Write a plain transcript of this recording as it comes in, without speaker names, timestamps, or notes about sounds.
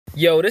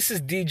Yo, this is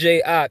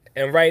DJ Ock,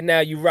 and right now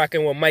you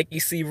rocking with Mikey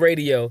C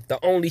Radio, the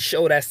only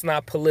show that's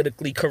not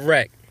politically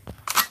correct.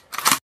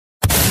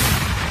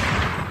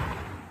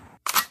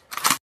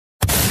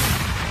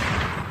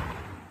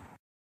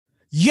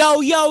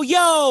 Yo, yo,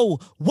 yo!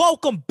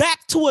 Welcome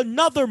back to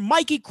another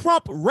Mikey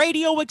Crump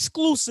radio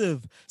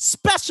exclusive,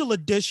 special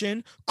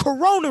edition,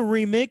 Corona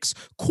remix,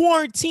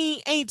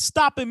 Quarantine Ain't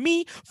Stopping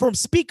Me from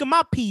Speaking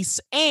My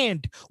Piece,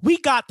 and we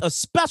got a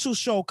special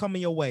show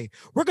coming your way.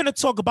 We're going to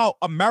talk about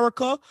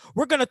America,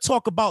 we're going to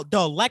talk about the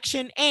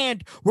election,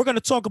 and we're going to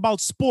talk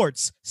about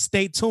sports.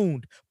 Stay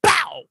tuned.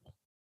 Bow!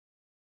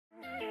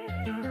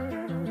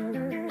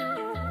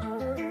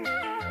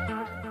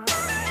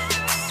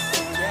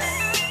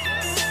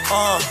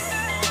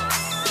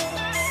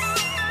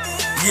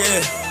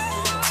 Yeah.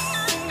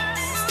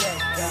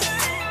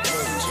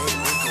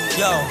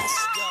 Yo.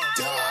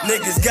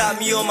 Niggas got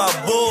me on my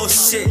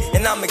bullshit,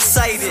 and I'm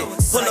excited.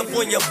 Pull up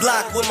on your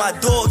block with my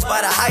dogs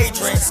by the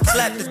hydrants.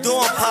 Clap the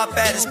door and pop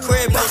at his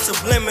crib, no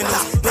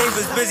subliminals.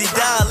 Neighbors busy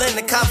dialing,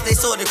 the cops, they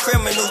saw the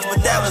criminals. But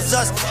that was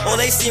us, all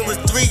they seen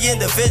was 3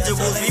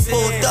 individuals. We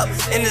pulled up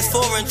in this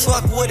foreign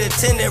truck with a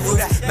tinted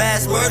roof.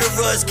 Mass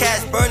murderers,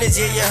 cash burners,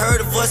 yeah, you heard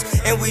of us.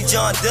 And we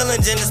John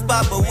Dillinger in the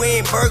spot, but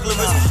we ain't burglars.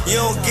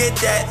 You don't get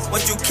that,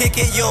 once you kick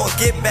it, you don't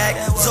get back.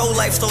 So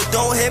life, so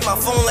don't hit my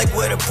phone like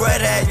where the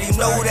bread at, you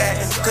know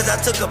that. Cause I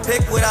took a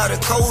pic without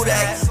a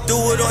Kodak. Do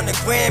it on the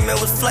gram and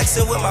was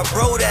flexing with my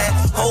bro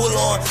that. Hold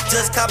on,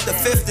 just copped the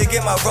 5th to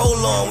get my roll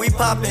on. We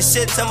popping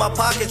shit till my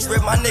pockets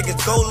rip, my niggas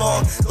go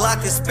long.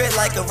 Glock is spit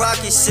like a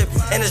rocket ship,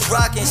 and it's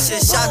rocking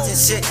shit, shots and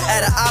shit,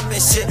 at a op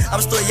and shit.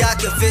 I'm still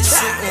Yakovich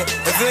shooting.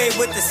 If you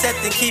ain't with the set,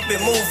 then keep it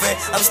moving.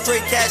 I'm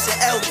straight cash and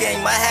L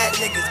gang, my hat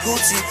niggas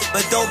Gucci.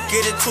 But don't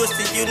get it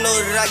twisted, you know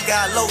that I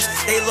got lows.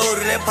 They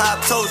loaded and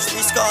pop toast, Free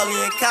Scarly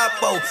and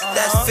Capo.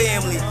 That's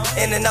family,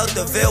 in and out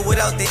the Ville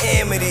without the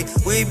amity.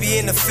 We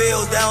be in the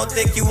field, I don't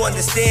think you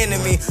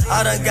understanding me.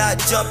 I done got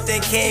jumped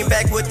and came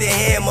back with the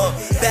hammer.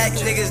 Back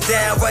niggas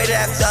down right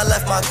after I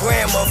left my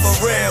grandma,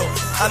 for real.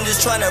 I'm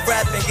just trying to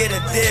rap and get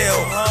a deal.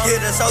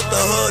 Get us out the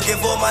hood,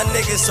 give all my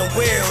niggas some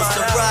wheels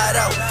to ride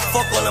out.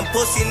 Fuck all them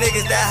pussy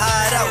niggas that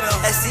hide out.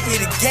 SCE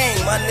the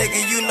game, my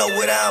nigga, you know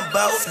what I'm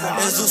about.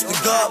 And Zeus the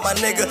God, my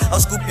nigga, I'll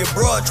scoop your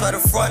broad, try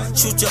to front,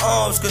 shoot your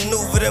arms,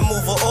 maneuver then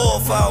move her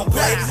off. I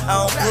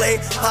don't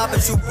play, pop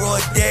at you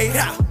broad day.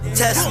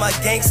 Test my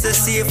gangster,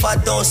 see if I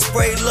don't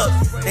spray. Look,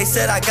 they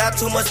said I got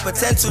too much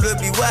potential to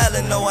be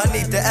wildin'. No, I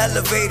need to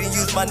elevate and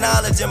use my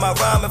knowledge and my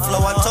rhyming flow.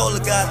 I told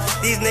the guys,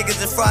 these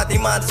niggas are fried, they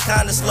mind is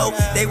kinda slow.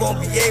 They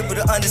won't be able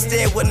to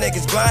understand what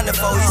niggas grinding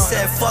for. He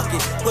said, fuck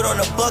it, put on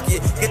a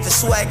bucket, get the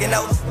swaggin'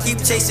 out.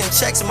 Keep chasing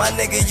checks, my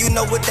nigga, you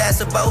know what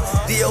that's about.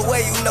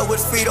 DOA, you know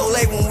it's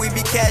Frito-Lay when we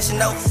be cashing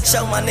out.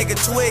 Show my nigga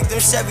Twig,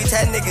 them Chevys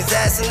had niggas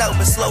assing out.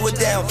 But slow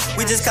it down,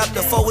 we just copped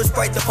the forward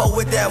Sprite to pull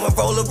it down and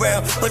roll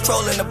around.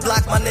 Patrolling the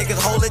block, my niggas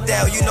hold it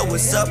down, you know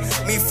what's up.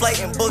 Me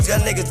flighting books,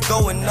 got niggas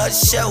going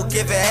nuts. Shell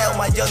giving hell,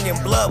 my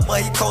youngin' blood,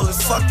 but he cold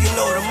as fuck, you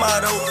know the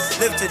motto.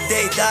 Live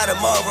today, die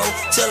tomorrow.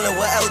 Chillin'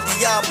 with El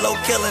Diablo,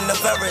 killing the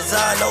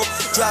Verrazano.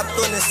 Dropped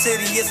on the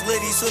city, it's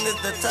litty, soon as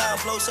the time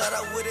blow. Shout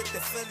out with it, the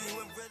Philly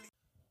when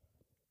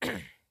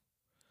really.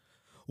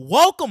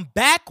 Welcome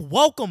back,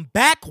 welcome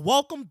back,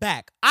 welcome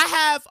back. I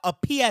have a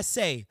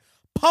PSA,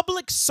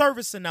 public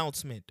service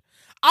announcement.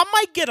 I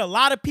might get a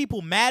lot of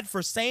people mad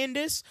for saying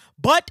this,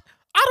 but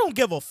I don't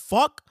give a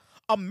fuck.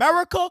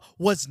 America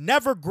was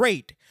never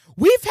great.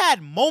 We've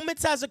had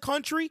moments as a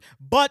country,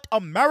 but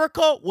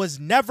America was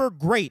never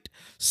great.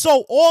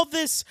 So all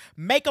this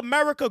make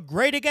America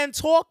great again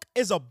talk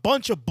is a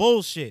bunch of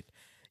bullshit.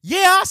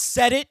 Yeah, I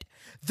said it.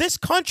 This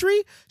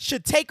country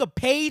should take a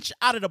page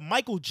out of the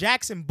Michael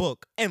Jackson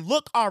book and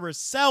look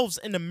ourselves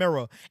in the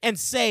mirror and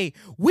say,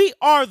 we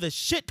are the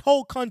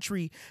shithole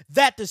country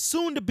that the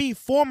soon-to-be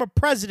former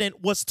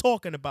president was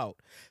talking about.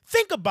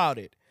 Think about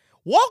it.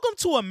 Welcome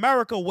to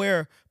America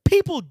where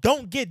people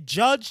don't get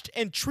judged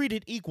and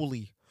treated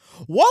equally.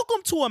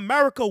 Welcome to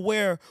America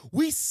where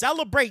we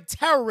celebrate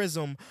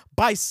terrorism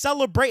by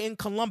celebrating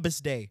Columbus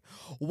Day.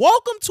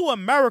 Welcome to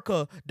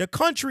America, the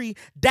country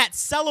that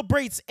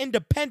celebrates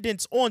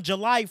independence on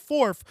July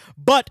 4th,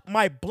 but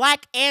my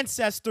black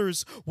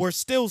ancestors were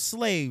still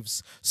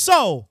slaves.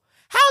 So,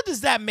 how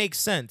does that make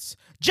sense?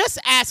 Just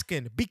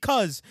asking,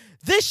 because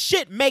this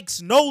shit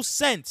makes no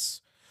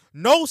sense.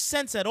 No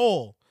sense at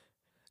all.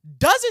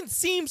 Doesn't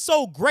seem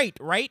so great,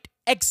 right?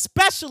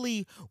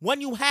 Especially when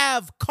you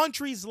have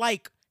countries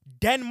like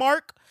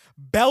Denmark,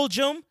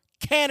 Belgium,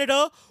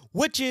 Canada,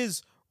 which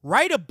is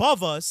right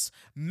above us,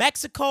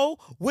 Mexico,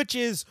 which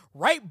is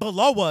right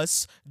below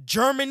us,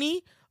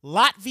 Germany,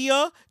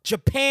 Latvia,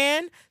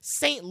 Japan,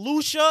 St.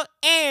 Lucia,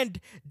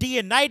 and the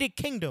United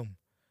Kingdom.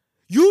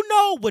 You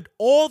know what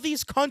all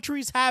these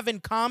countries have in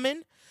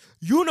common?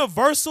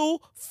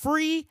 Universal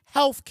free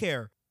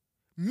healthcare.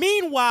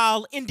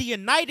 Meanwhile, in the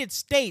United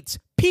States,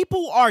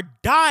 people are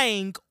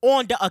dying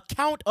on the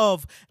account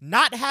of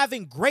not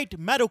having great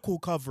medical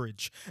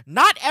coverage.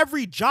 Not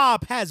every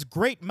job has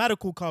great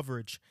medical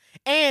coverage.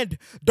 And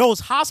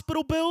those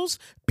hospital bills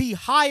be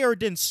higher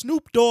than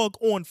Snoop Dogg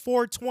on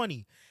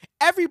 420.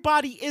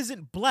 Everybody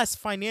isn't blessed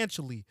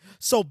financially.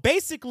 So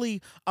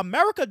basically,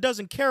 America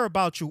doesn't care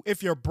about you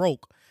if you're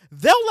broke.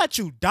 They'll let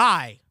you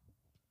die.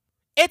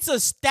 It's a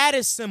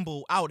status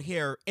symbol out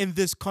here in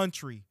this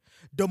country.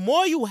 The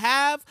more you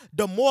have,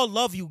 the more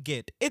love you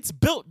get. It's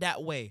built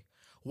that way.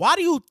 Why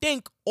do you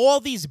think all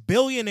these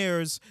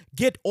billionaires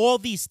get all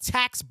these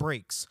tax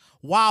breaks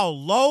while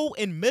low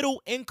and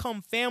middle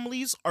income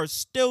families are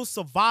still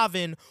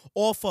surviving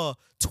off a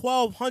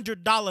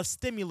 $1,200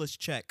 stimulus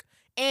check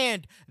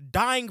and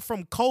dying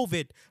from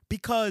COVID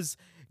because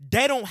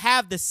they don't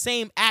have the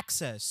same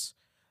access?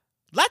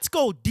 Let's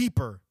go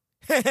deeper.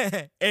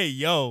 Hey,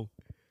 yo.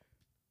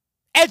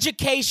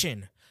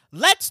 Education.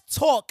 Let's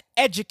talk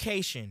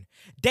education.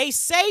 They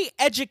say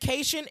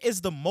education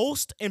is the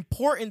most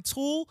important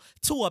tool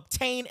to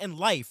obtain in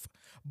life,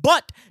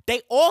 but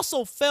they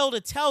also fail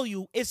to tell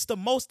you it's the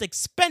most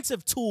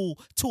expensive tool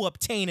to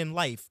obtain in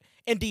life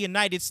in the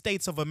United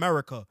States of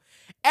America.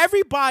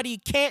 Everybody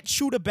can't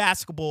shoot a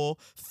basketball,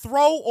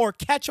 throw or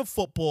catch a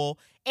football,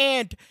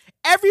 and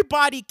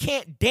everybody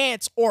can't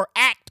dance or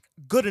act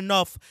good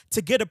enough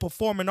to get a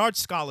performing arts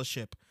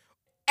scholarship.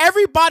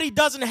 Everybody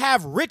doesn't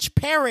have rich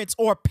parents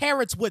or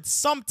parents with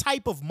some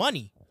type of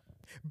money.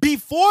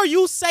 Before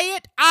you say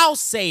it, I'll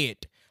say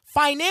it.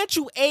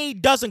 Financial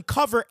aid doesn't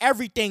cover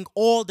everything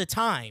all the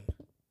time.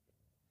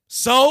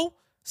 So,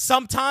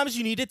 sometimes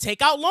you need to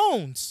take out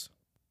loans.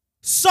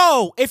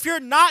 So, if you're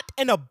not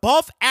an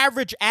above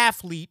average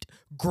athlete,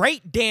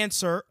 great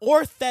dancer,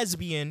 or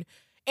thespian,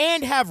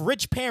 and have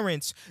rich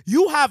parents,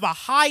 you have a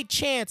high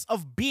chance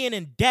of being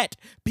in debt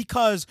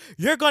because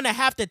you're going to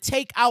have to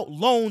take out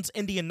loans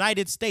in the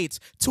United States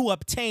to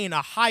obtain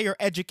a higher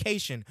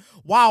education,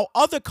 while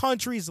other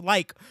countries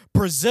like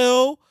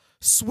Brazil,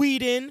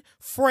 Sweden,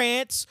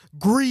 France,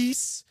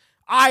 Greece,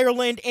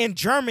 Ireland, and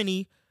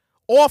Germany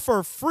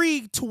offer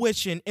free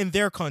tuition in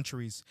their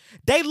countries.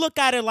 They look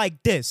at it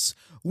like this: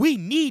 we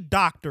need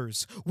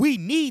doctors, we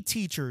need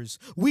teachers,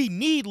 we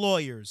need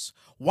lawyers.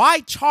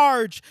 Why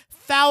charge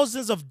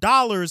thousands of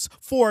dollars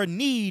for a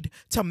need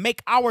to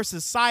make our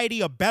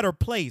society a better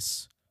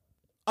place?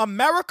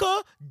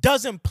 America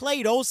doesn't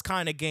play those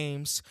kind of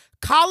games.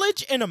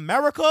 College in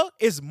America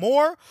is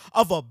more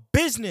of a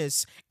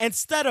business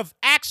instead of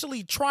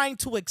actually trying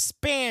to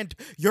expand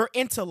your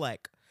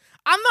intellect.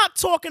 I'm not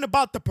talking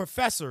about the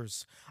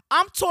professors.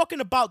 I'm talking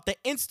about the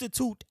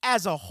institute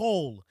as a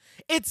whole.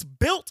 It's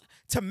built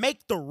to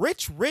make the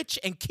rich rich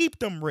and keep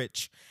them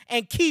rich,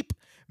 and keep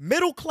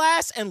middle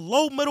class and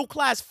low middle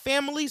class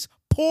families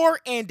poor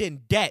and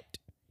in debt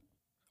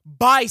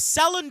by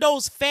selling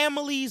those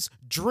families'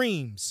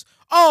 dreams.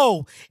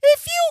 Oh,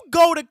 if you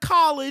go to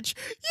college,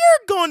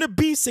 you're going to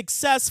be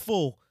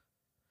successful.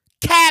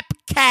 Cap,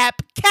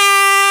 cap,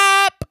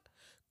 cap.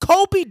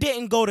 Kobe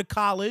didn't go to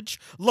college.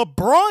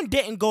 LeBron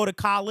didn't go to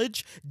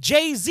college.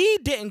 Jay-Z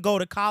didn't go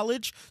to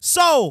college.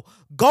 So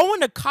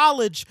going to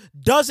college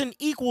doesn't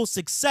equal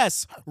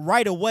success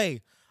right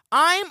away.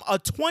 I'm a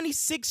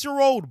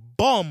 26-year-old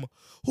bum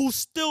who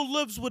still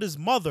lives with his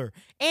mother,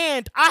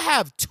 and I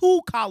have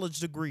 2 college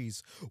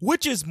degrees,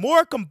 which is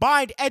more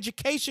combined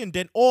education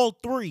than all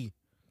 3.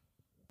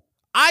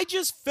 I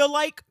just feel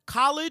like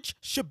college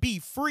should be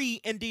free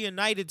in the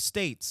United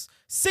States,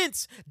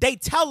 since they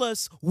tell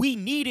us we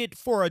need it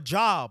for a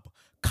job.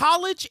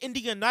 College in the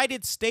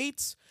United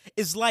States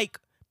is like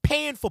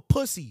paying for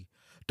pussy.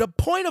 The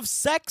point of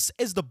sex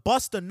is to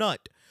bust a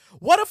nut.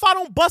 What if I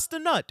don't bust a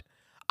nut?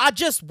 I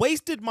just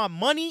wasted my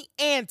money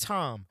and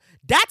time.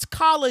 That's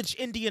college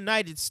in the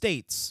United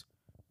States.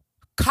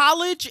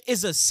 College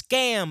is a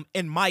scam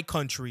in my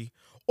country,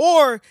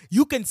 or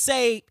you can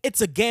say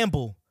it's a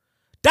gamble.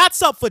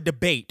 That's up for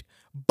debate,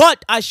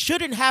 but I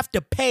shouldn't have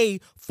to pay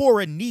for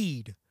a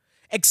need,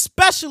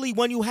 especially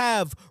when you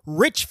have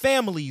rich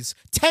families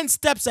 10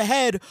 steps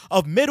ahead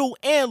of middle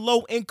and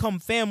low income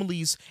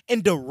families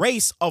in the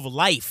race of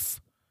life.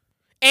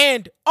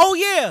 And, oh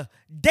yeah,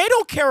 they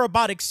don't care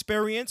about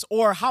experience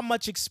or how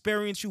much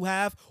experience you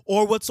have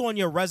or what's on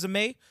your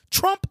resume.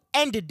 Trump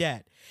ended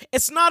that.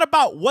 It's not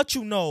about what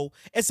you know.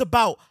 It's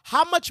about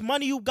how much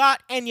money you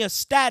got and your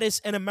status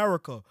in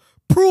America.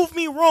 Prove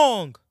me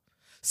wrong.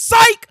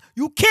 Psych!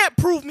 You can't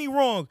prove me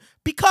wrong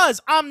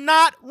because I'm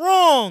not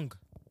wrong.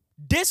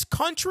 This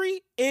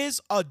country is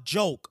a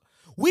joke.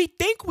 We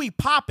think we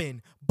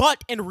poppin',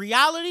 but in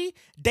reality,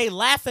 they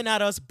laughing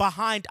at us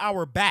behind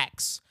our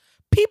backs.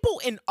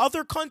 People in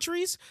other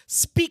countries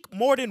speak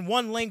more than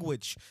one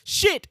language.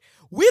 Shit,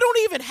 we don't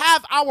even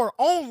have our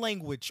own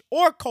language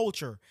or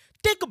culture.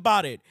 Think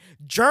about it.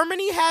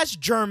 Germany has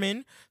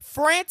German,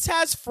 France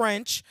has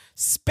French,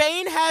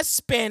 Spain has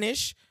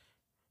Spanish,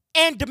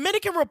 and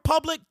Dominican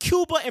Republic,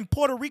 Cuba, and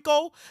Puerto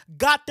Rico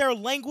got their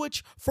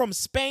language from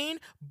Spain,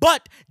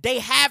 but they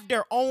have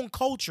their own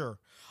culture.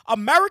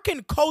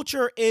 American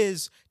culture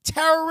is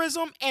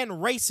terrorism and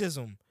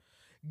racism.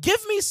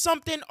 Give me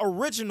something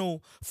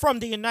original from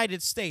the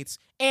United States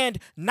and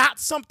not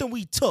something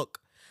we took.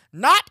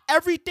 Not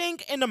everything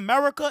in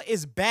America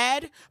is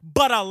bad,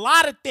 but a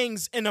lot of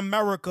things in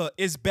America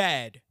is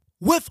bad.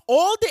 With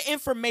all the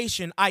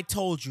information I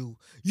told you,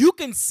 you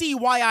can see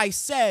why I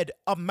said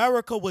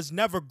America was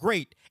never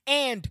great,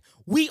 and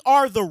we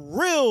are the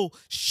real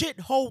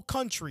shithole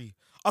country.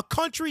 A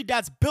country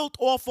that's built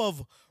off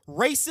of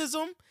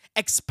racism,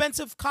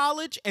 expensive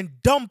college,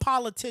 and dumb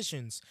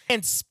politicians.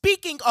 And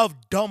speaking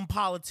of dumb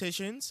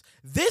politicians,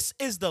 this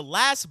is the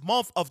last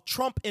month of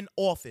Trump in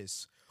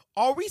office.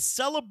 Are we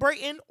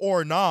celebrating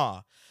or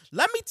nah?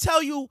 Let me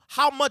tell you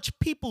how much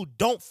people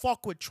don't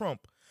fuck with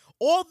Trump.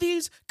 All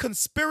these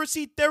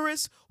conspiracy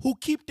theorists who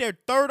keep their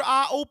third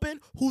eye open,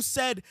 who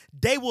said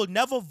they will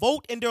never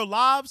vote in their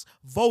lives,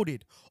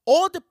 voted.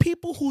 All the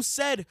people who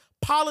said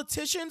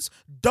politicians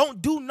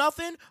don't do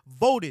nothing,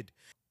 voted.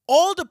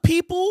 All the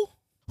people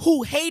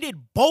who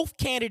hated both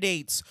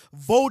candidates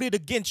voted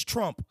against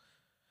Trump.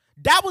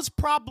 That was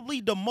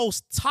probably the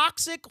most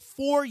toxic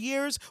 4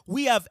 years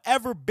we have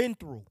ever been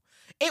through.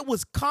 It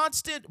was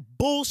constant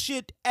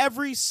bullshit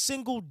every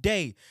single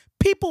day.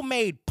 People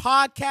made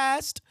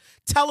podcasts,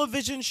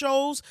 television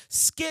shows,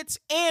 skits,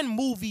 and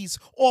movies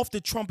off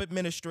the Trump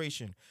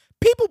administration.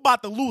 People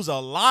about to lose a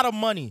lot of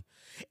money.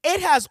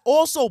 It has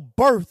also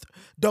birthed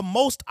the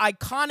most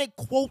iconic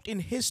quote in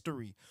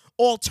history,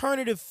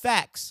 alternative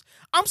facts.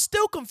 I'm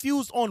still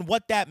confused on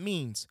what that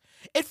means.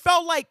 It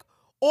felt like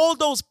all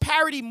those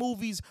parody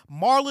movies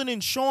Marlon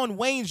and Shawn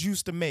Wayans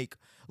used to make,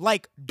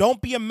 like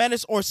Don't Be a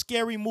Menace or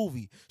Scary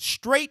Movie,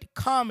 straight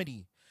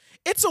comedy.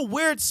 It's a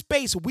weird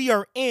space we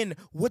are in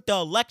with the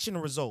election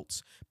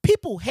results.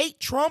 People hate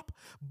Trump,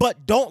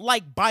 but don't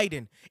like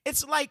Biden.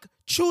 It's like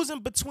choosing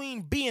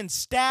between being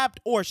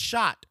stabbed or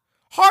shot.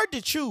 Hard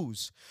to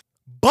choose.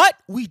 But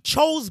we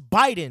chose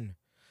Biden.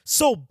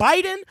 So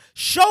Biden,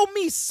 show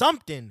me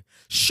something.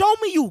 Show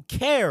me you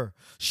care.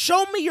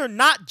 Show me you're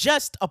not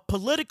just a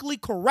politically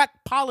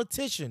correct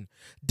politician.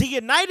 The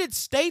United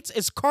States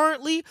is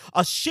currently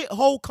a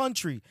shithole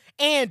country,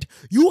 and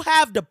you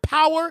have the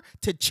power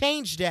to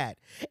change that.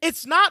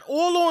 It's not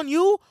all on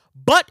you,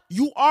 but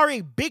you are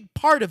a big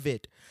part of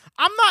it.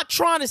 I'm not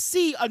trying to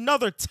see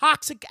another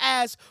toxic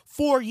ass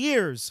 4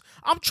 years.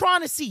 I'm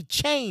trying to see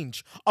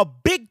change, a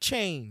big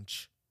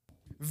change.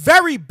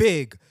 Very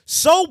big.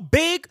 So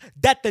big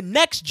that the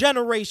next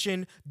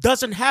generation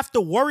doesn't have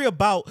to worry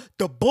about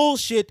the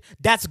bullshit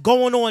that's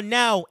going on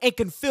now and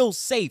can feel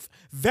safe,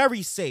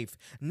 very safe.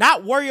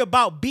 Not worry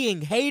about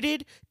being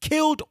hated,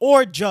 killed,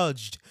 or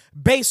judged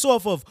based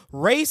off of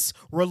race,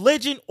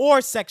 religion,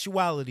 or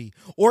sexuality,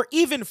 or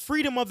even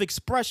freedom of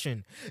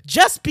expression,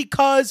 just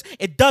because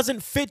it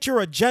doesn't fit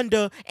your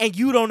agenda and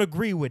you don't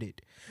agree with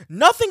it.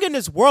 Nothing in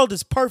this world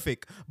is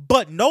perfect,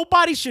 but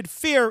nobody should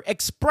fear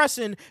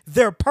expressing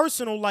their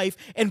personal life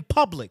in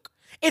public.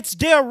 It's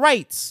their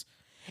rights.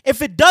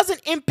 If it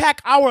doesn't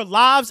impact our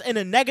lives in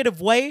a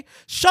negative way,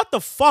 shut the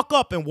fuck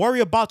up and worry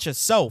about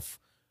yourself.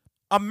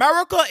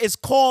 America is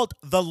called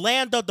the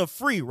land of the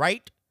free,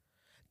 right?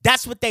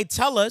 That's what they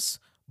tell us.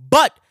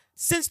 But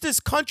since this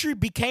country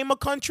became a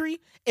country,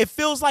 it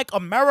feels like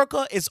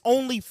America is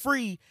only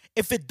free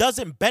if it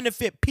doesn't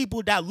benefit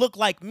people that look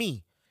like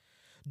me.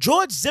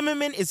 George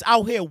Zimmerman is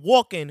out here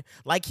walking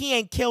like he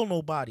ain't killed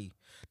nobody.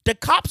 The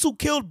cops who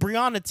killed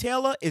Breonna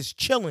Taylor is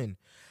chilling.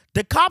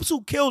 The cops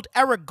who killed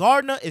Eric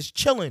Gardner is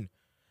chilling.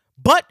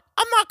 But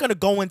I'm not going to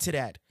go into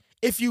that.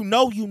 If you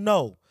know, you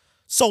know.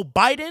 So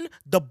Biden,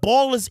 the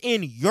ball is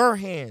in your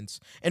hands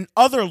and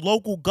other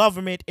local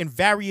government in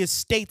various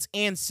states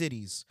and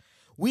cities.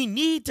 We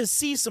need to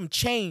see some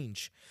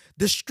change.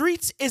 The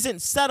streets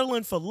isn't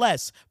settling for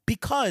less,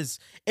 because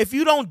if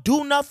you don't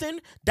do nothing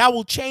that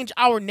will change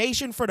our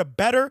nation for the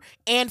better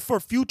and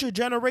for future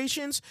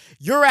generations,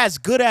 you're as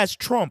good as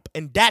Trump,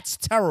 and that's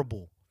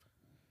terrible.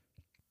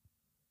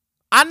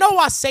 I know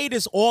I say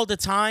this all the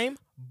time,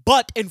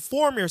 but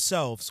inform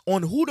yourselves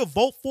on who to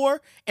vote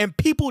for and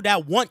people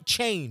that want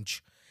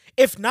change.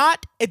 If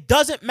not, it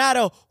doesn't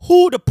matter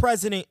who the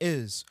president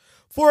is.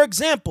 For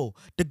example,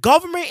 the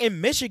government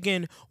in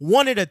Michigan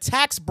wanted a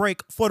tax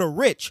break for the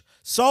rich,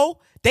 so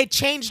they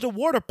changed the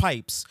water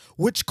pipes,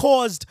 which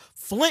caused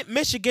Flint,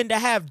 Michigan to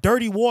have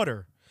dirty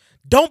water.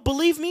 Don't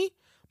believe me?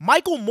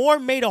 Michael Moore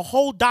made a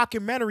whole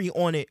documentary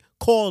on it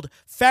called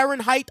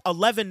Fahrenheit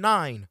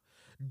 11/9.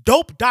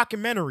 Dope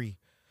documentary.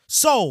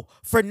 So,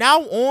 for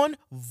now on,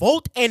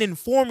 vote and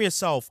inform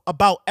yourself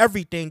about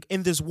everything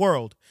in this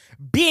world.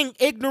 Being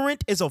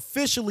ignorant is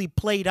officially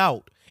played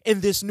out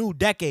in this new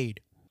decade.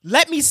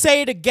 Let me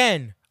say it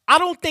again. I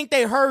don't think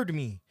they heard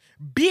me.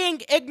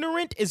 Being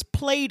ignorant is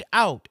played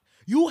out.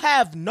 You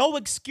have no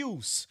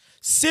excuse.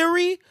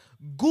 Siri,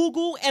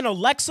 Google, and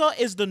Alexa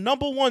is the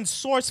 #1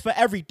 source for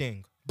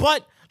everything.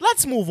 But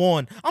let's move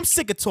on. I'm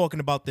sick of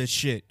talking about this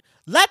shit.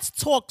 Let's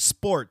talk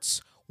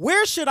sports.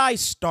 Where should I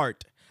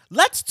start?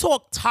 Let's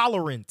talk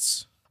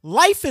tolerance.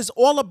 Life is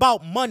all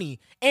about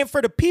money, and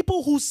for the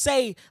people who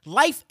say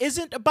life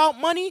isn't about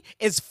money,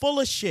 is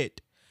full of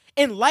shit.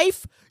 In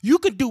life, you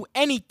can do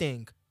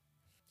anything.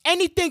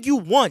 Anything you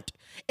want,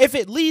 if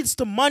it leads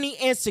to money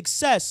and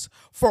success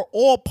for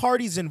all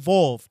parties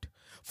involved.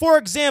 For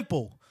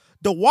example,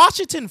 The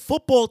Washington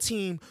football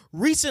team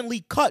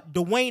recently cut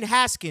Dwayne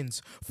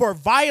Haskins for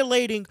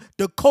violating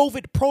the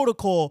COVID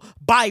protocol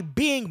by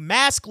being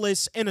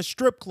maskless in a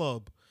strip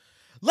club.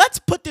 Let's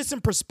put this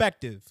in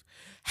perspective.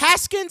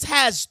 Haskins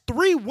has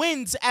 3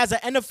 wins as an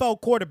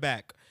NFL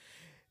quarterback.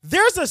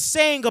 There's a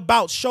saying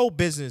about show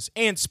business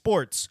and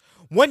sports.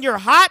 When you're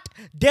hot,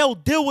 they'll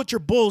deal with your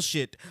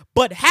bullshit.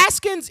 But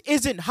Haskins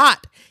isn't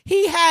hot.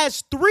 He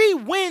has 3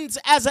 wins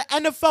as an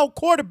NFL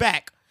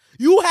quarterback.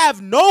 You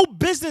have no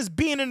business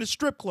being in a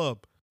strip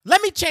club.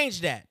 Let me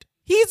change that.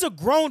 He's a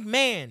grown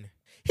man.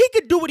 He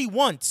can do what he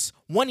wants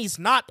when he's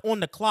not on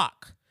the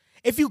clock.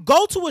 If you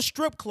go to a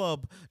strip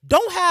club,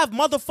 don't have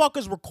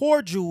motherfuckers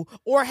record you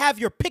or have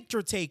your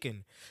picture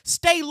taken.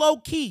 Stay low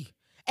key,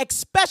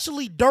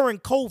 especially during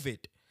COVID.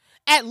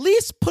 At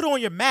least put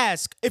on your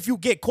mask if you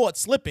get caught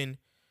slipping.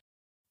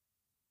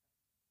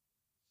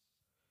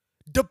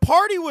 The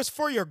party was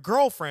for your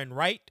girlfriend,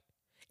 right?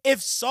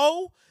 If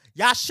so,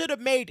 y'all should have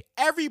made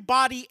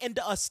everybody in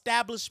the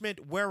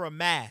establishment wear a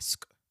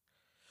mask.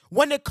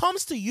 When it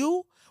comes to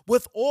you,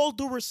 with all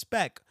due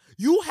respect,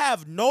 you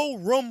have no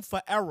room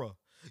for error.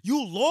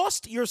 You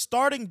lost your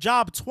starting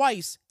job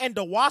twice, and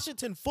the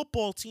Washington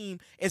football team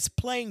is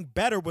playing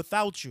better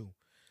without you.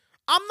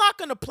 I'm not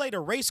going to play the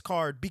race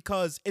card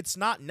because it's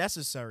not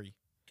necessary.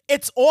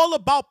 It's all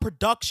about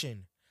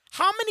production.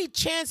 How many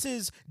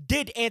chances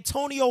did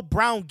Antonio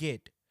Brown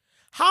get?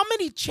 How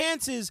many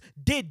chances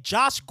did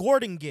Josh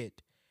Gordon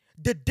get?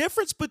 The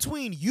difference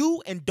between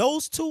you and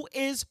those two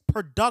is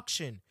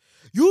production.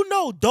 You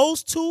know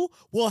those two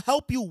will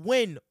help you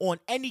win on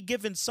any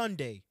given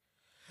Sunday.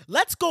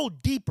 Let's go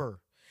deeper.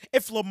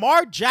 If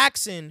Lamar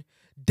Jackson,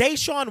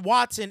 Deshaun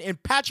Watson,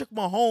 and Patrick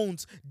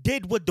Mahomes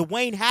did what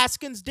Dwayne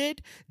Haskins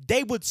did,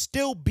 they would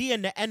still be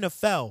in the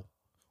NFL.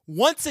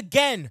 Once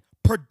again,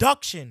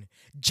 production.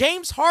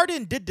 James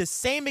Harden did the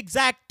same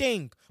exact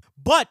thing,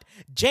 but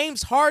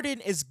James Harden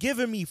is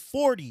giving me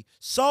 40,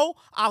 so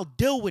I'll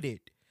deal with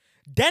it.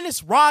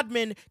 Dennis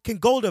Rodman can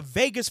go to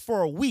Vegas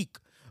for a week,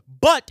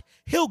 but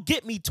he'll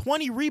get me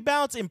 20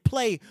 rebounds and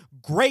play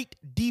great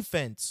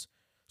defense.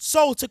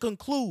 So to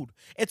conclude,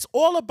 it's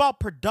all about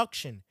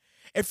production.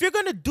 If you're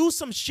going to do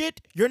some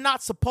shit you're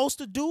not supposed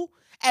to do,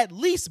 at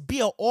least be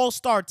an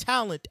all-star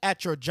talent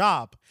at your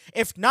job.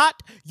 If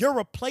not, you're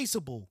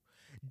replaceable.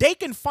 They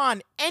can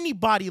find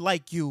anybody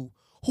like you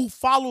who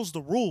follows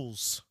the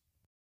rules.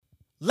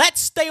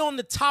 Let's stay on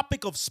the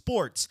topic of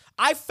sports.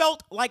 I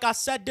felt like I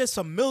said this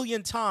a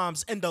million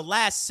times in the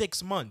last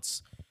 6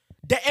 months.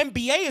 The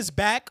NBA is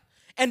back,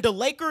 and the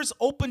Lakers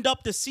opened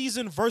up the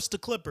season versus the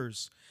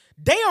Clippers.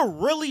 They are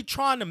really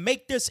trying to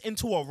make this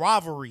into a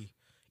rivalry,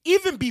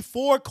 even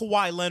before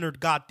Kawhi Leonard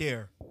got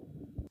there.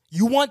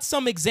 You want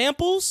some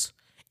examples?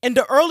 In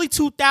the early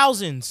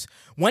 2000s,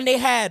 when they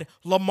had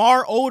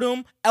Lamar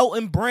Odom,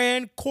 Elton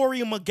Brand,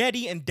 Corey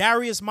Maggette, and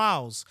Darius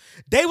Miles,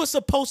 they were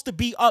supposed to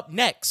be up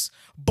next,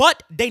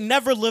 but they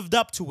never lived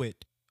up to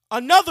it.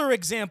 Another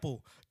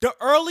example, the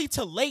early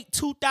to late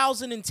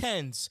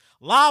 2010s,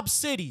 Lob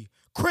City,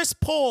 Chris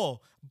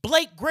Paul,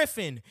 Blake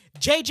Griffin,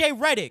 JJ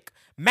Redick,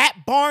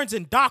 Matt Barnes,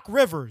 and Doc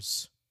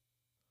Rivers.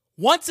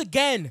 Once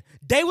again,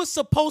 they were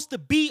supposed to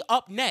be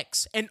up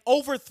next and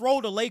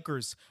overthrow the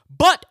Lakers,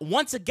 but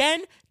once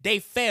again, they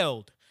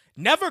failed.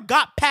 Never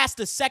got past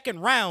the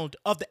second round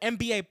of the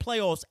NBA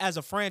playoffs as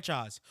a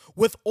franchise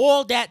with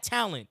all that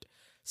talent.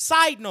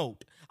 Side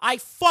note, I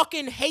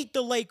fucking hate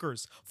the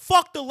Lakers.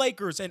 Fuck the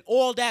Lakers and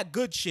all that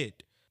good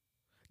shit.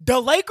 The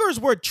Lakers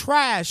were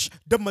trash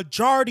the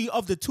majority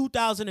of the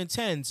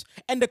 2010s,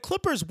 and the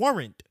Clippers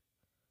weren't.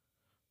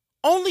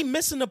 Only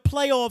missing the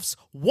playoffs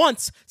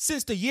once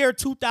since the year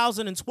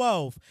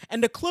 2012,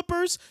 and the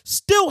Clippers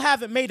still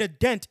haven't made a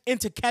dent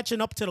into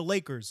catching up to the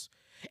Lakers.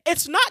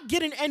 It's not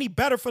getting any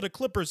better for the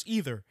Clippers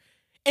either.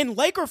 In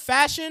Laker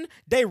fashion,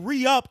 they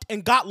re-upped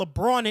and got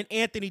LeBron and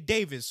Anthony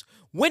Davis,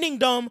 winning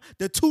them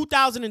the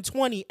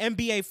 2020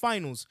 NBA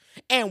Finals.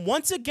 And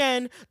once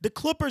again, the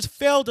Clippers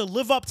failed to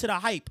live up to the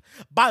hype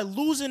by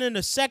losing in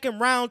the second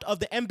round of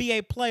the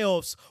NBA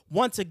playoffs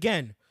once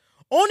again.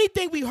 Only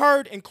thing we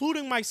heard,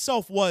 including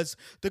myself, was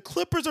the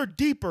Clippers are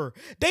deeper.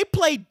 They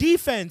play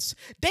defense.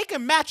 They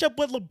can match up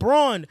with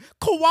LeBron.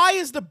 Kawhi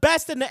is the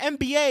best in the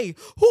NBA.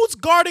 Who's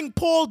guarding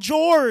Paul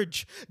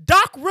George?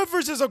 Doc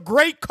Rivers is a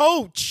great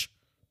coach.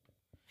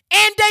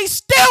 And they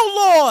still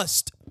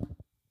lost.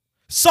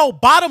 So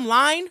bottom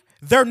line,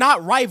 they're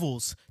not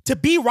rivals. To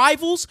be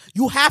rivals,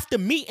 you have to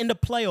meet in the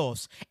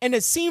playoffs. And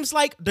it seems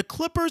like the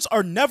Clippers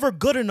are never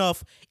good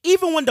enough,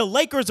 even when the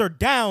Lakers are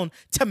down,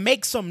 to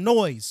make some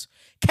noise.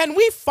 Can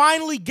we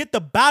finally get the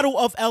Battle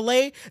of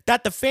LA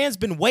that the fans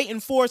been waiting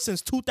for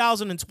since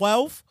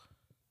 2012?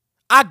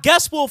 I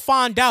guess we'll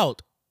find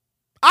out.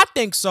 I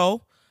think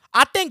so.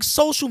 I think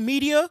social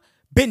media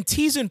been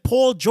teasing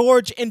Paul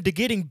George into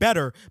getting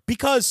better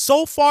because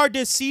so far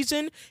this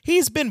season,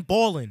 he's been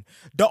balling.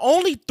 The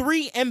only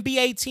 3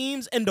 NBA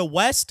teams in the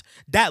West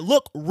that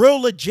look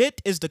real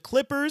legit is the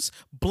Clippers,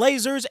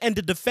 Blazers, and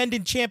the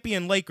defending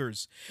champion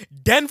Lakers.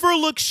 Denver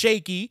looks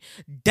shaky.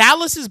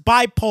 Dallas is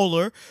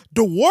bipolar.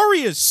 The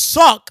Warriors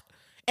suck.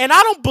 And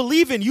I don't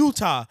believe in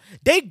Utah.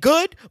 They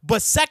good,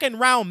 but second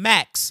round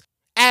max.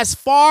 As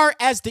far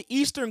as the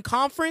Eastern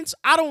Conference,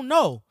 I don't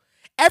know.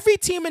 Every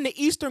team in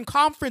the Eastern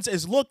Conference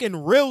is looking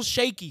real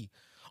shaky.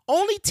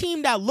 Only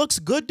team that looks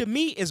good to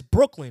me is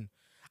Brooklyn.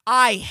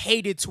 I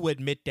hated to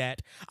admit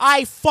that.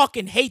 I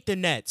fucking hate the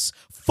Nets.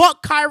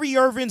 Fuck Kyrie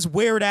Irving's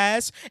weird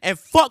ass and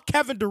fuck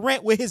Kevin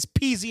Durant with his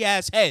peasy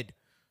ass head.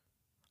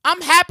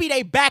 I'm happy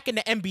they back in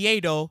the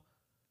NBA though.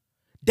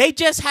 They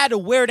just had to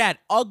wear that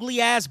ugly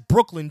ass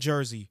Brooklyn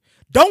jersey.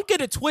 Don't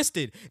get it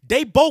twisted.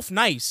 They both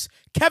nice.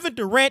 Kevin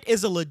Durant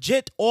is a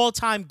legit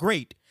all-time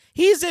great.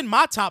 He's in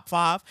my top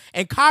 5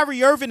 and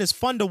Kyrie Irving is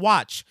fun to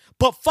watch.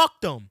 But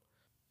fuck them.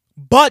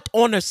 But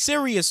on a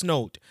serious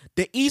note,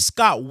 the East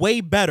got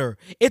way better.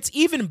 It's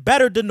even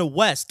better than the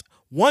West.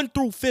 1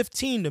 through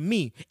 15 to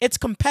me. It's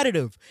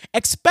competitive,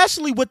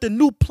 especially with the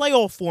new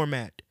playoff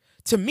format.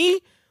 To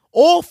me,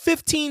 all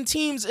 15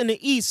 teams in the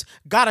East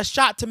got a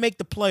shot to make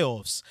the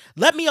playoffs.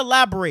 Let me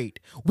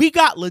elaborate. We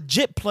got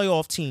legit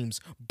playoff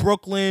teams.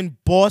 Brooklyn,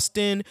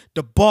 Boston,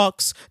 the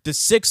Bucks, the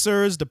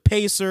Sixers, the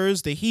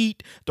Pacers, the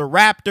Heat, the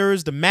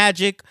Raptors, the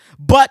Magic.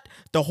 But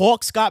the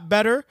Hawks got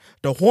better.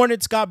 The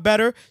Hornets got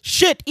better.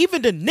 Shit,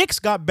 even the Knicks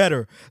got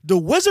better. The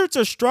Wizards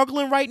are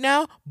struggling right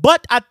now,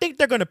 but I think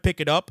they're going to pick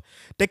it up.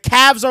 The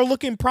Cavs are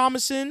looking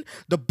promising.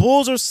 The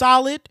Bulls are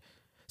solid.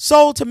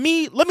 So to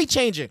me, let me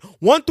change it.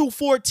 1 through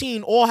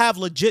 14 all have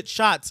legit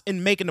shots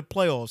in making the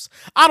playoffs.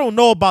 I don't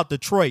know about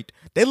Detroit.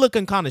 They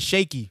looking kind of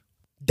shaky.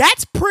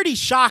 That's pretty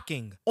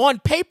shocking. On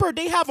paper,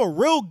 they have a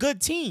real good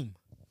team.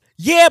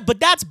 Yeah, but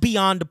that's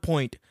beyond the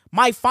point.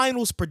 My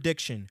finals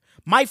prediction.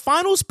 My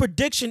finals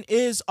prediction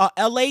is a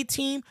LA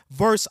team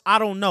versus I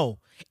don't know.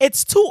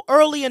 It's too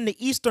early in the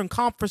Eastern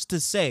Conference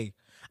to say.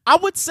 I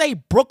would say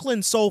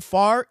Brooklyn so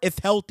far, if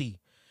healthy.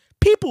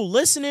 People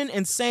listening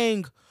and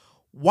saying,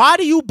 why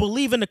do you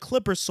believe in the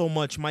Clippers so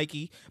much,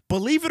 Mikey?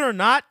 Believe it or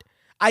not,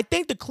 I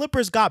think the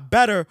Clippers got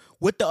better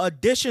with the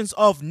additions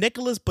of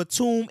Nicholas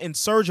Batum and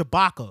Serge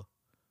Ibaka.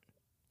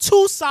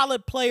 2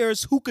 solid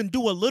players who can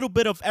do a little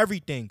bit of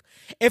everything.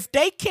 If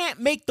they can't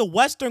make the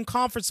Western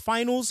Conference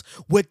Finals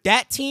with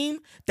that team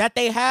that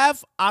they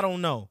have, I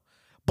don't know.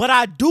 But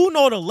I do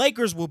know the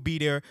Lakers will be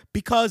there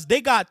because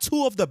they got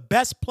 2 of the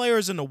best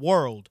players in the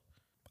world.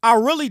 I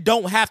really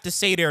don't have to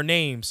say their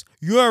names.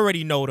 You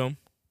already know them.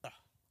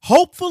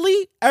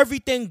 Hopefully,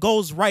 everything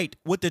goes right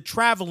with the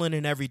traveling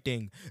and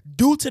everything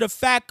due to the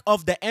fact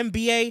of the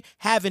NBA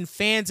having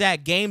fans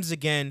at games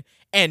again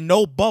and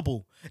no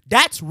bubble.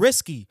 That's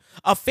risky.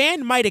 A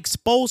fan might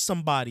expose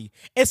somebody.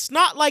 It's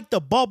not like the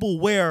bubble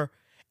where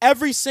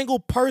every single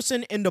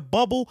person in the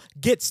bubble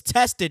gets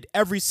tested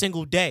every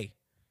single day.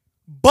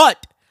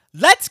 But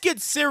let's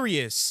get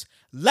serious.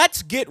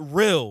 Let's get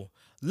real.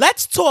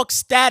 Let's talk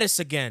status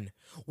again.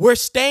 We're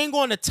staying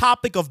on the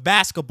topic of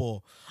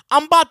basketball.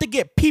 I'm about to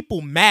get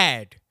people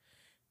mad.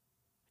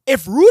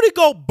 If Rudy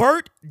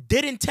Gobert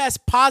didn't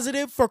test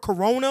positive for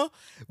corona,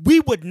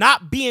 we would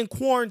not be in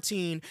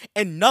quarantine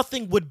and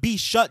nothing would be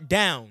shut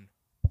down.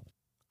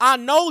 I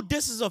know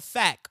this is a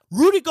fact.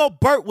 Rudy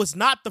Gobert was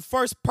not the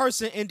first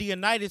person in the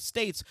United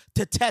States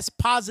to test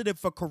positive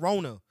for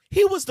corona.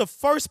 He was the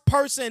first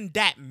person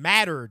that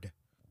mattered.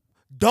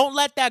 Don't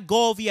let that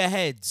go over your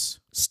heads.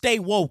 Stay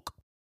woke.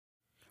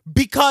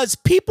 Because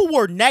people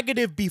were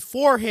negative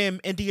before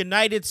him in the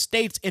United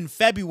States in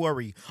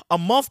February, a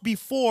month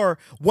before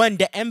when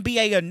the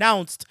NBA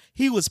announced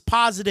he was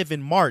positive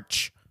in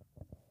March.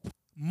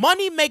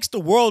 Money makes the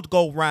world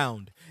go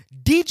round.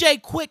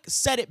 DJ Quick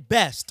said it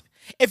best.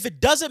 If it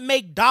doesn't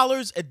make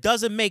dollars, it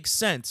doesn't make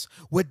sense.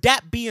 With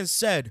that being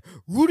said,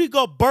 Rudy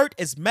Gobert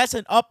is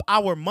messing up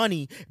our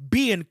money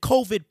being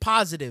COVID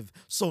positive.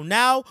 So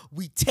now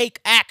we take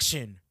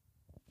action.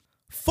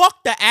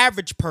 Fuck the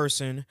average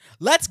person.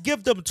 Let's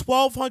give them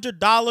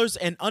 $1,200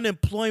 in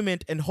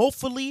unemployment and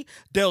hopefully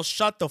they'll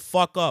shut the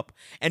fuck up.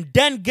 And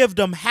then give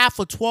them half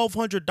of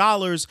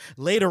 $1,200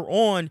 later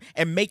on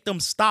and make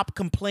them stop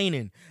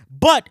complaining.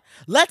 But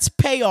let's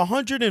pay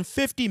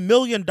 $150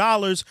 million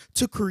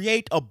to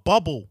create a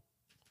bubble.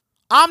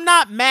 I'm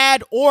not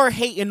mad or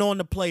hating on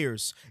the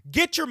players.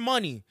 Get your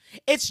money.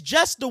 It's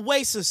just the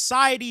way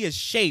society is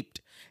shaped.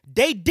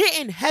 They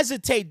didn't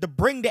hesitate to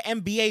bring the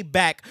NBA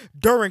back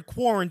during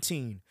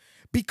quarantine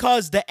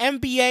because the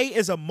NBA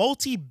is a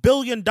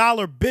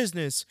multi-billion-dollar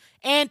business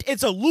and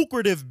it's a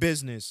lucrative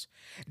business.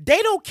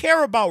 They don't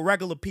care about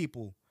regular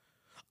people.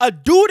 A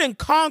dude in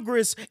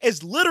Congress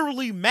is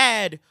literally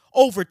mad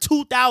over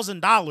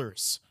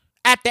 $2,000.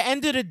 At the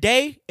end of the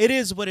day, it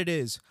is what it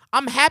is.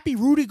 I'm happy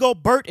Rudy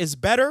Gobert is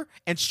better,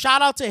 and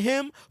shout out to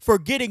him for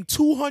getting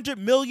 $200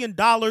 million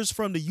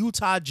from the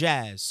Utah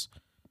Jazz.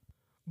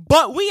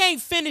 But we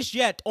ain't finished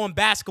yet on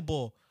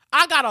basketball.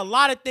 I got a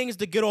lot of things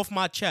to get off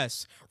my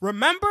chest.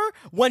 Remember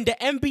when the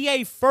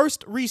NBA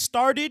first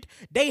restarted,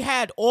 they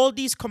had all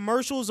these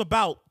commercials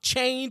about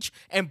change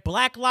and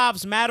Black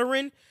Lives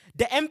Mattering?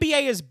 The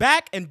NBA is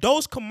back and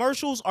those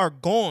commercials are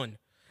gone.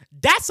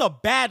 That's a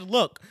bad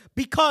look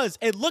because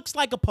it looks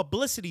like a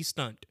publicity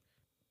stunt.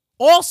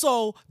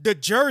 Also, the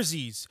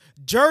jerseys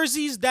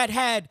that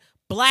had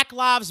Black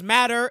Lives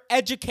Matter,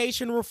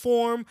 education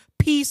reform,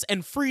 peace,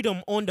 and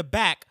freedom on the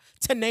back,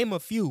 to name a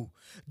few.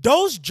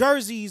 Those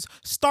jerseys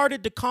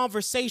started the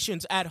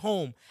conversations at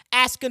home,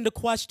 asking the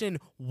question,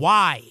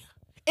 why?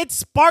 It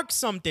sparked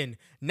something.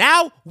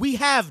 Now we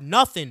have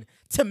nothing.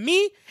 To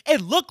me,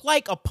 it looked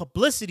like a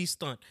publicity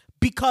stunt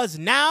because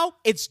now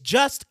it's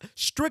just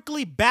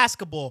strictly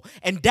basketball,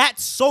 and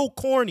that's so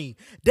corny.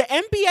 The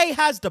NBA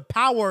has the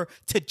power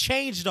to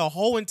change the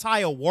whole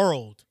entire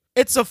world.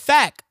 It's a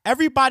fact.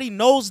 Everybody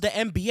knows the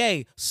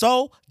NBA,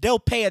 so they'll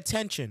pay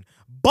attention.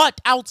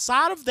 But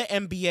outside of the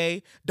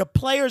NBA, the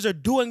players are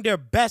doing their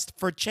best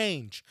for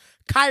change.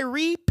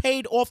 Kyrie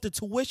paid off the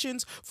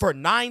tuitions for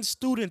 9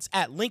 students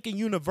at Lincoln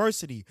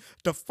University,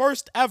 the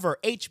first ever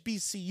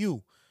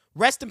HBCU.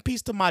 Rest in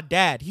peace to my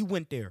dad. He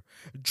went there.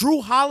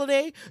 Drew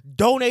Holiday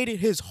donated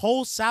his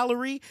whole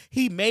salary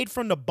he made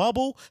from the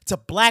bubble to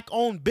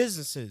black-owned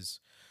businesses.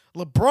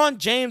 LeBron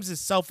James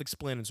is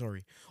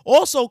self-explanatory.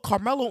 Also,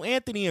 Carmelo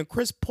Anthony and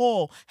Chris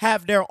Paul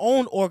have their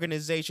own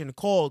organization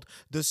called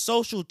the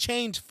Social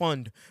Change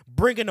Fund,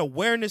 bringing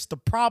awareness to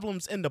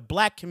problems in the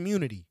black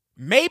community.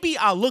 Maybe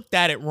I looked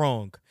at it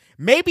wrong.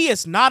 Maybe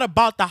it's not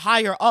about the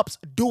higher ups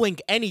doing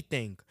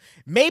anything.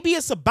 Maybe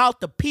it's about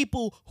the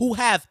people who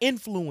have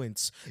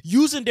influence,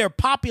 using their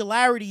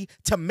popularity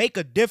to make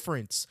a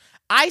difference.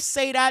 I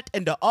say that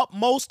in the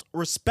utmost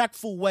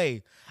respectful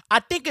way. I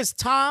think it's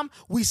time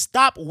we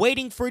stop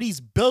waiting for these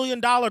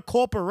billion-dollar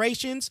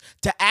corporations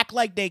to act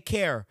like they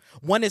care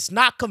when it's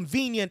not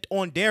convenient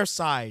on their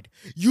side,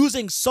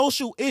 using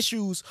social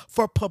issues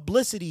for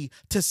publicity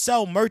to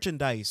sell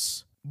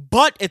merchandise.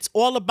 But it's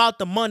all about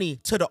the money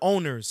to the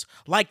owners,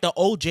 like the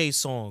OJ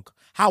song.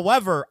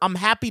 However, I'm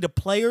happy the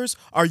players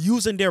are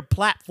using their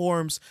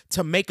platforms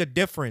to make a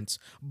difference.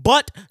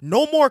 But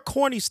no more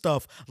corny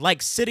stuff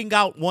like sitting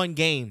out one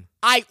game.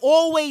 I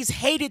always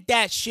hated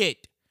that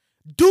shit.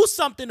 Do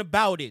something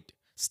about it.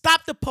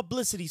 Stop the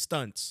publicity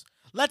stunts.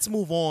 Let's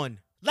move on.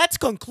 Let's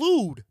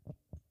conclude.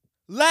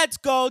 Let's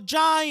go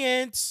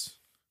Giants.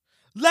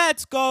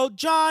 Let's go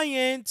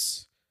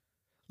Giants.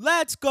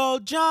 Let's go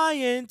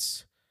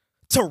Giants.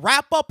 To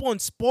wrap up on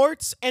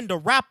sports and to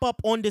wrap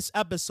up on this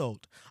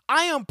episode,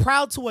 I am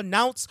proud to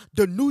announce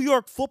the New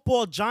York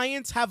Football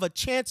Giants have a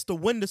chance to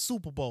win the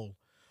Super Bowl.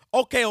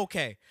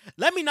 Okay.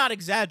 Let me not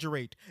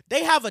exaggerate.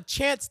 They have a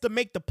chance to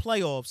make the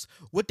playoffs,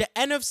 with the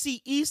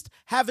NFC East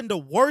having the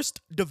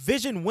worst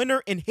division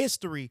winner in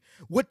history,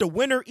 with the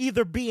winner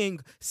either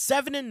being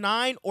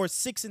 7-9 or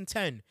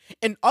 6-10.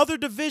 In other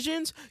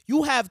divisions,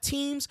 you have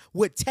teams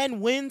with 10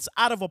 wins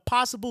out of a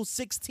possible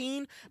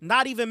 16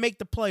 not even make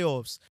the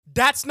playoffs.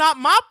 That's not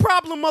my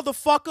problem,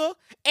 motherfucker.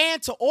 And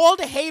to all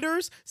the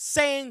haters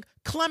saying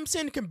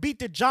Clemson can beat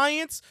the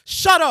Giants,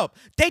 shut up.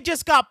 They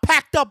just got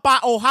packed up by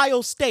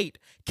Ohio State.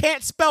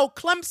 Can't spell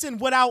Clemson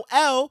without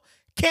L.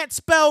 Can't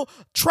spell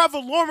Trevor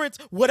Lawrence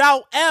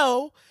without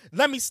L.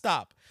 Let me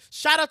stop.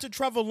 Shout out to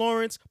Trevor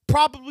Lawrence,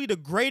 probably the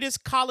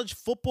greatest college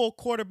football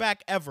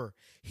quarterback ever.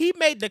 He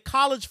made the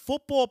college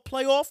football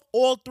playoff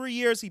all 3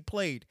 years he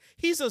played.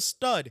 He's a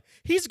stud.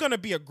 He's going to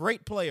be a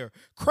great player.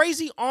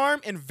 Crazy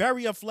arm and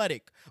very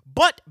athletic.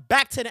 But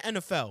back to the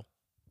NFL.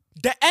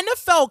 The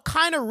NFL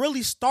kind of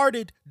really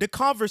started the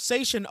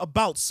conversation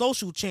about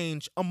social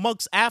change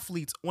amongst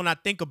athletes when I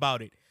think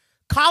about it.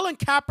 Colin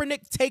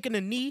Kaepernick taking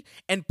a knee,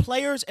 and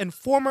players and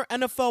former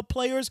NFL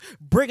players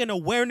bringing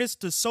awareness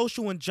to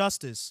social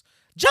injustice.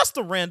 Just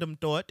a random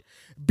thought.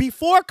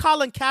 Before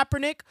Colin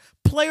Kaepernick,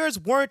 players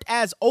weren't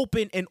as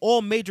open in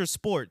all major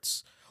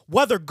sports,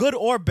 whether good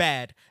or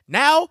bad.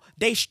 Now,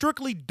 they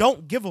strictly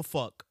don't give a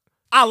fuck.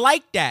 I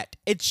like that.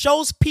 It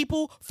shows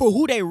people for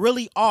who they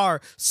really are,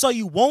 so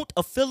you won't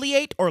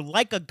affiliate or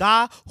like a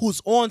guy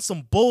who's on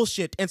some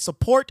bullshit and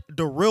support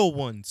the real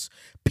ones.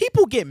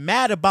 People get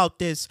mad about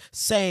this,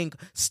 saying,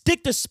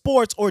 stick to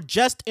sports or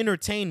just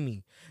entertain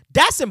me.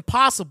 That's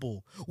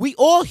impossible. We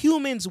all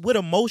humans with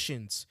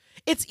emotions.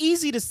 It's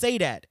easy to say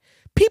that.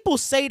 People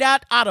say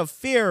that out of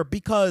fear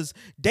because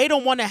they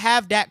don't want to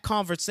have that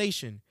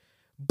conversation.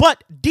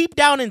 But deep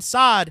down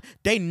inside,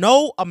 they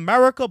know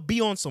America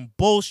be on some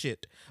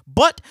bullshit.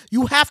 But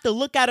you have to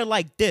look at it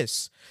like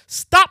this.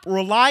 Stop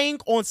relying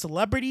on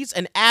celebrities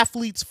and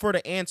athletes for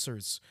the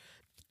answers.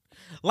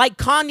 Like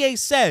Kanye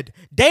said,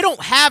 they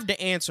don't have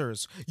the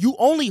answers. You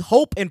only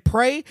hope and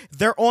pray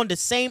they're on the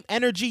same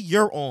energy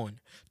you're on.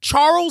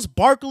 Charles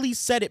Barkley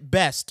said it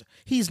best.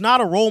 He's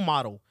not a role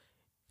model.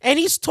 And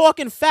he's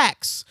talking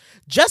facts.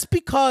 Just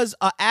because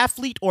an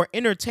athlete or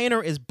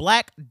entertainer is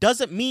black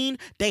doesn't mean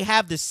they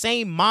have the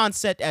same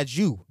mindset as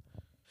you.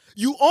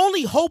 You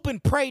only hope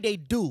and pray they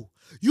do.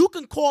 You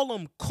can call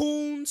them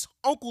coons,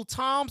 Uncle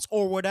Toms,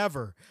 or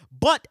whatever,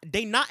 but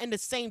they not in the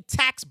same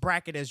tax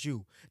bracket as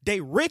you. They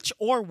rich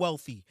or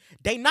wealthy.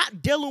 They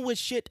not dealing with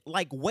shit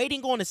like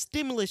waiting on a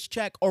stimulus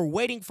check or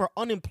waiting for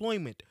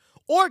unemployment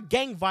or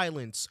gang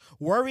violence,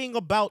 worrying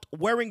about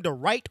wearing the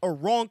right or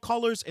wrong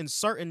colors in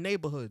certain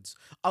neighborhoods.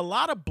 A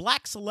lot of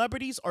black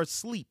celebrities are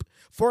asleep.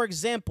 For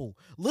example,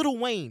 Lil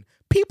Wayne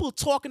People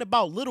talking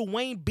about Lil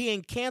Wayne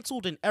being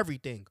canceled and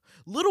everything.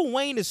 Lil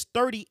Wayne is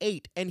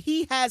 38 and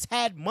he has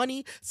had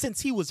money since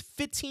he was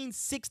 15,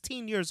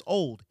 16 years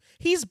old.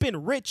 He's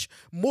been rich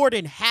more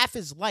than half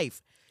his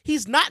life.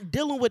 He's not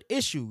dealing with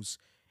issues.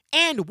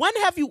 And when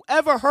have you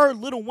ever heard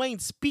Lil Wayne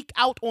speak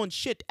out on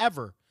shit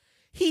ever?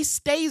 He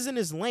stays in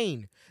his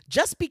lane.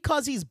 Just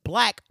because he's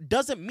black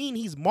doesn't mean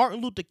he's Martin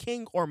Luther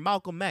King or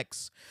Malcolm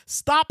X.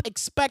 Stop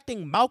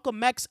expecting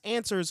Malcolm X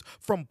answers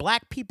from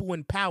black people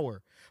in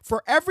power.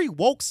 For every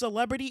woke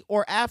celebrity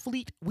or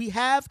athlete we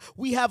have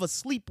a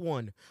sleep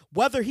one,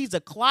 whether he's a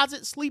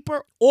closet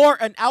sleeper or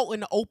an out in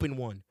the open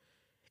one.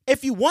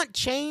 If you want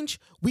change,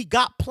 we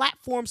got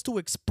platforms to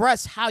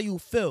express how you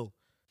feel.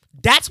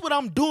 That's what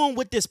I'm doing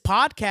with this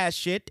podcast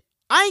shit.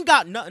 I ain't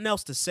got nothing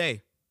else to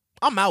say.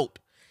 I'm out.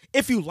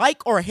 If you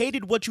like or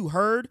hated what you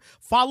heard,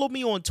 follow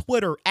me on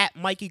Twitter at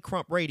Mikey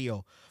Crump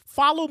Radio.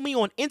 Follow me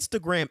on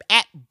Instagram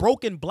at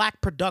Broken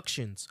Black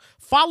Productions.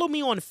 Follow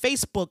me on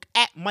Facebook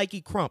at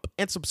Mikey Crump.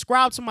 And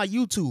subscribe to my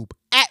YouTube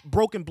at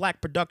Broken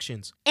Black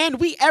Productions. And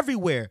we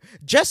everywhere.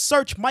 Just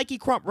search Mikey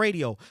Crump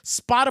Radio,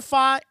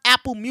 Spotify,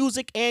 Apple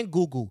Music, and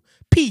Google.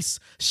 Peace.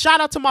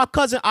 Shout out to my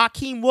cousin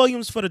Akeem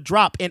Williams for the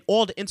drop and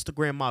all the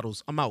Instagram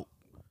models. I'm out.